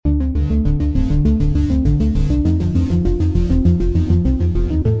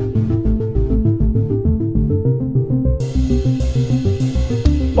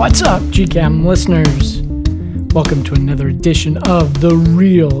What's up, GCAM listeners? Welcome to another edition of the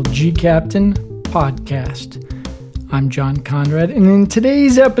Real G-Captain podcast. I'm John Conrad, and in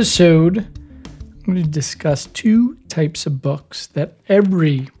today's episode, I'm going to discuss two types of books that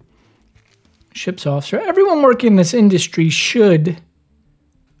every ship's officer, everyone working in this industry should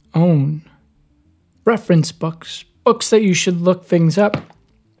own. Reference books, books that you should look things up.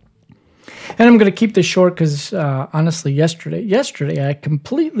 And I'm going to keep this short because, honestly, yesterday I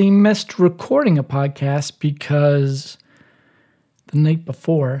completely missed recording a podcast because the night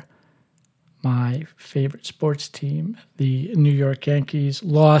before, my favorite sports team, the New York Yankees,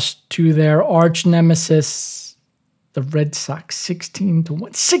 lost to their arch nemesis, the Red Sox, 16-1.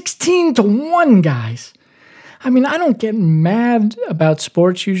 16-1, guys. I mean, I don't get mad about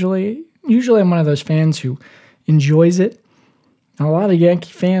sports usually. Usually I'm one of those fans who enjoys it. And a lot of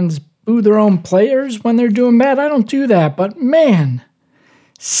Yankee fans boo their own players when they're doing bad. I don't do that, but man,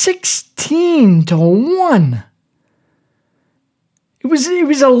 16-1. It was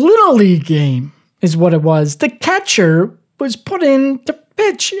a little league game, is what it was. The catcher was put in to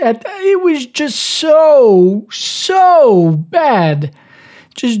pitch. It was just so bad.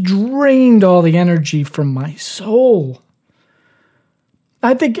 Just drained all the energy from my soul.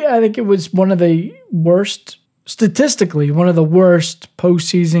 I think it was one of the worst. Statistically, one of the worst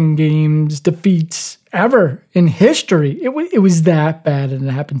postseason games defeats ever in history. It was that bad, and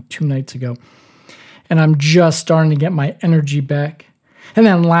it happened 2 nights ago. And I'm just starting to get my energy back. And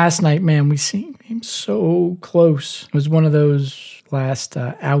then last night, man, we came so close. It was one of those last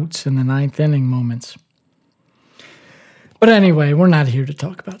outs in the 9th inning moments. But anyway, we're not here to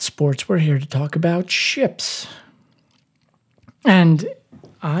talk about sports. We're here to talk about ships. And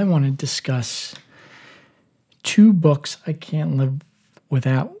I want to discuss 2 books I can't live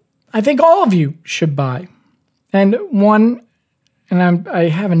without. I think all of you should buy. And one, and I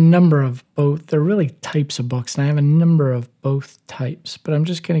have a number of both. They're really types of books, and I have a number of both types. But I'm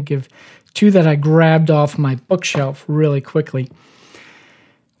just going to give 2 that I grabbed off my bookshelf really quickly.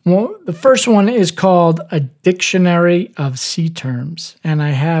 Well, the first one is called A Dictionary of Sea Terms, and I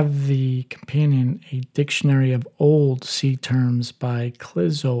have the companion, A Dictionary of Old Sea Terms by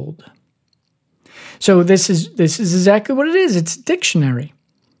Clissold. So this is exactly what it is. It's a dictionary.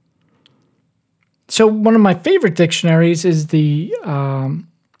 So one of my favorite dictionaries is the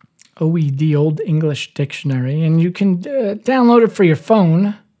OED, Old English Dictionary, and you can download it for your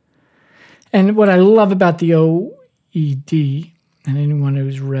phone. And what I love about the OED, and anyone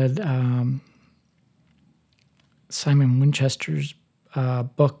who's read Simon Winchester's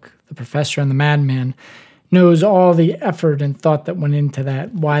book, The Professor and the Madman, knows all the effort and thought that went into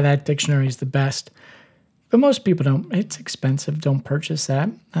that, why that dictionary is the best. But most people don't. It's expensive. Don't purchase that.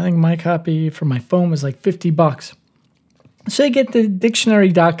 I think my copy for my phone was like $50. So you get the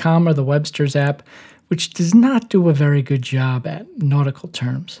dictionary.com or the Webster's app, which does not do a very good job at nautical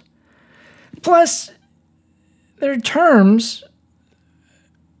terms. Plus, there are terms,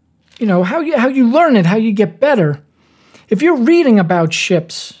 how you learn it, how you get better. If you're reading about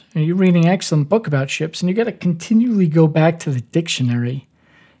ships, and you're reading an excellent book about ships, and you got to continually go back to the dictionary,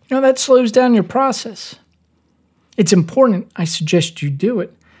 that slows down your process. It's important. I suggest you do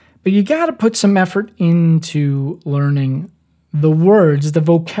it. But you got to put some effort into learning the words, the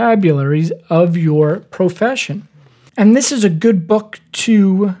vocabularies of your profession. And this is a good book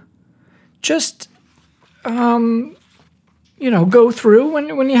to just, go through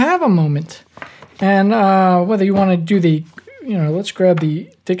when you have a moment. And whether you want to do the, let's grab the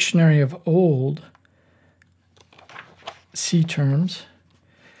Dictionary of Old Sea Terms.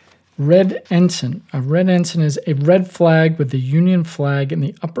 Red ensign. A red ensign is a red flag with the Union flag in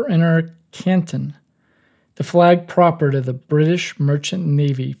the upper inner canton. The flag proper to the British Merchant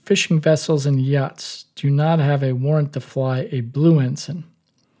Navy. Fishing vessels and yachts do not have a warrant to fly a blue ensign.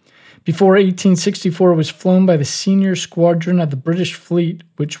 Before 1864, it was flown by the senior squadron of the British fleet,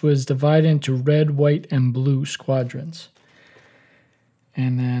 which was divided into red, white, and blue squadrons.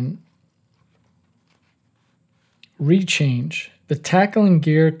 And then rechange. The tackle and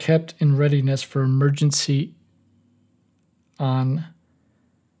gear kept in readiness for emergency on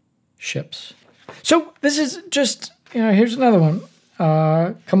ships. So this is just, here's another one.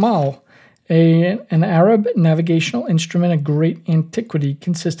 Kamal, an Arab navigational instrument of great antiquity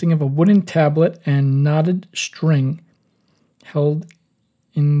consisting of a wooden tablet and knotted string held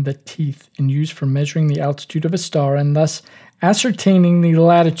in the teeth and used for measuring the altitude of a star and thus ascertaining the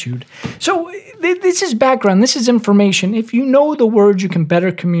latitude. So this is background. This is information. If you know the words, you can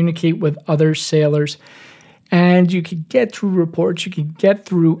better communicate with other sailors. And you can get through reports. You can get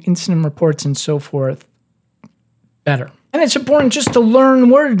through incident reports and so forth better. And it's important just to learn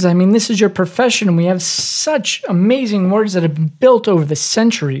words. I mean, this is your profession, and we have such amazing words that have been built over the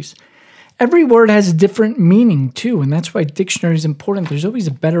centuries. Every word has a different meaning, too, and that's why dictionary is important. There's always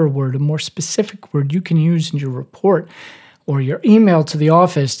a better word, a more specific word you can use in your report or your email to the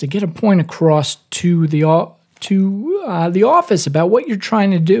office to get a point across to the office about what you're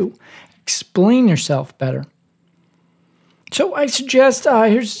trying to do. Explain yourself better. So I suggest,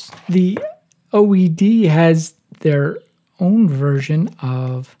 here's the OED has their own version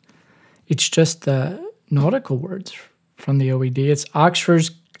of, it's just the nautical words from the OED. It's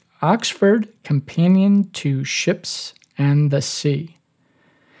Oxford Companion to Ships and the Sea.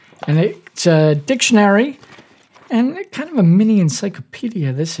 And it's a dictionary and kind of a mini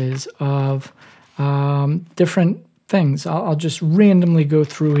encyclopedia, this is, of different things. I'll just randomly go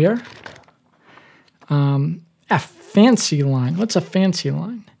through here. A fancy line. What's a fancy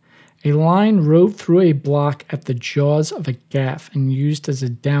line? A line rove through a block at the jaws of a gaff and used as a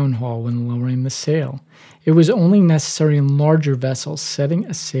downhaul when lowering the sail. It was only necessary in larger vessels setting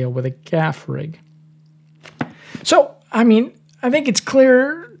a sail with a gaff rig. So, I mean, I think it's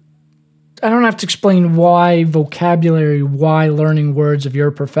clear. I don't have to explain why vocabulary, why learning words of your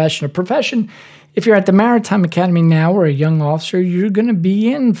profession. A profession, if you're at the Maritime Academy now or a young officer, you're going to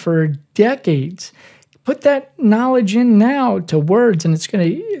be in for decades. Put that knowledge in now to words, and it's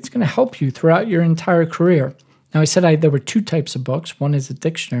gonna help you throughout your entire career. Now, I said there were two types of books. One is a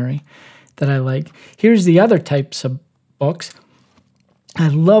dictionary that I like. Here's the other types of books. I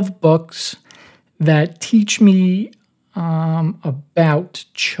love books that teach me about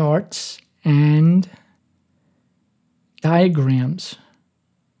charts and diagrams.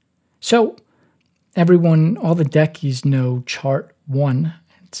 So everyone, all the dechies know Chart 1.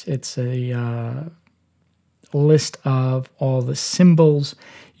 It's a list of all the symbols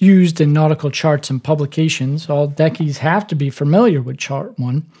used in nautical charts and publications. All dechies have to be familiar with Chart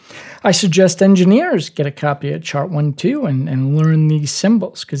 1. I suggest engineers get a copy of Chart 1 too and learn these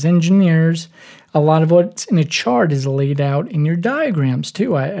symbols, because engineers, a lot of what's in a chart is laid out in your diagrams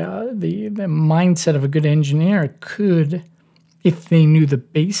too. The mindset of a good engineer could, if they knew the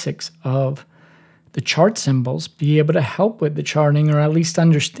basics of the chart symbols, be able to help with the charting or at least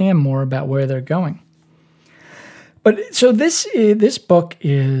understand more about where they're going. But so this book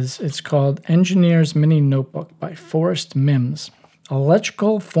it's called Engineer's Mini Notebook by Forrest Mims,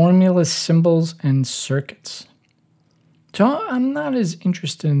 Electrical Formulas, Symbols, and Circuits. So I'm not as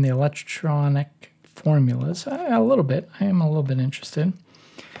interested in the electronic formulas. A little bit. I am a little bit interested.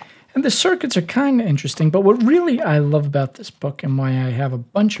 And the circuits are kind of interesting, but what really I love about this book and why I have a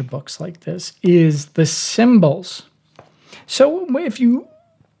bunch of books like this is the symbols. So if you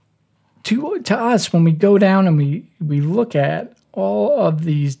to us, when we go down and we look at all of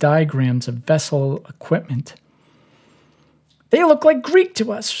these diagrams of vessel equipment, they look like Greek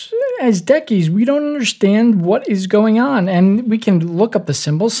to us. As dechies, we don't understand what is going on, and we can look up the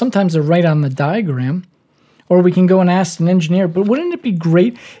symbols. Sometimes they're right on the diagram, or we can go and ask an engineer. But wouldn't it be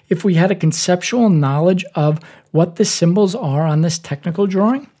great if we had a conceptual knowledge of what the symbols are on this technical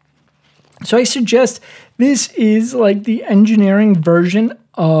drawing? So I suggest this is like the engineering version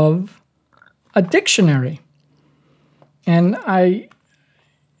of a dictionary. And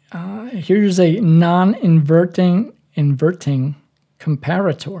here's a non-inverting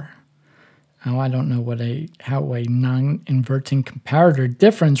comparator. Now, I don't know how a non-inverting comparator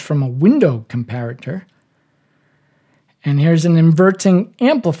differs from a window comparator. And here's an inverting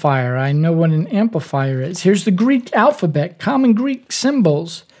amplifier. I know what an amplifier is. Here's the Greek alphabet, common Greek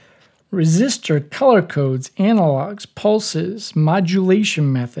symbols, resistor, color codes, analogs, pulses,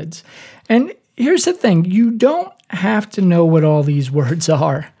 modulation methods. And here's the thing, you don't have to know what all these words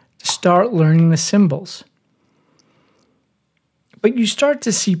are to start learning the symbols. But you start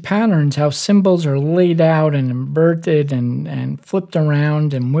to see patterns, how symbols are laid out and inverted and flipped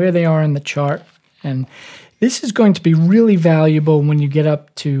around and where they are in the chart. And this is going to be really valuable when you get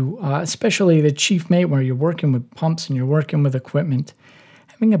up to, especially the chief mate, where you're working with pumps and you're working with equipment.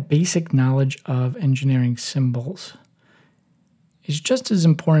 Having a basic knowledge of engineering symbols is just as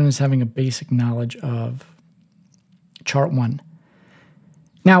important as having a basic knowledge of Chart 1.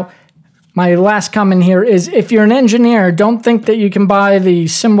 Now, my last comment here is, if you're an engineer, don't think that you can buy the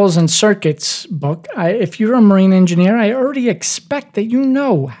Symbols and Circuits book. If you're a marine engineer, I already expect that you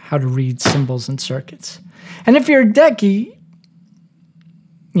know how to read symbols and circuits. And if you're a techie,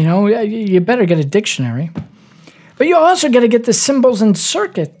 you better get a dictionary. But you also got to get the Symbols and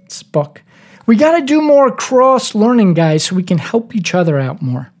Circuits book. We got to do more cross-learning, guys, so we can help each other out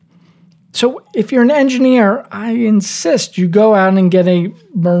more. So if you're an engineer, I insist you go out and get a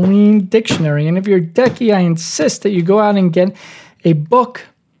marine dictionary. And if you're a techie, I insist that you go out and get a book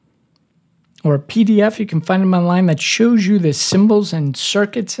or a PDF. You can find them online that shows you the symbols and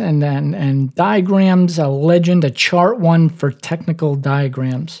circuits and diagrams, a legend, a chart one for technical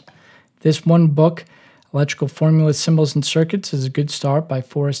diagrams. This one book, Electrical Formulas, Symbols, and Circuits, is a good start by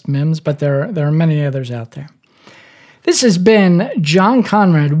Forrest Mims, but there are many others out there. This has been John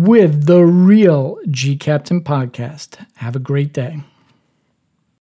Conrad with the Real G Captain Podcast. Have a great day.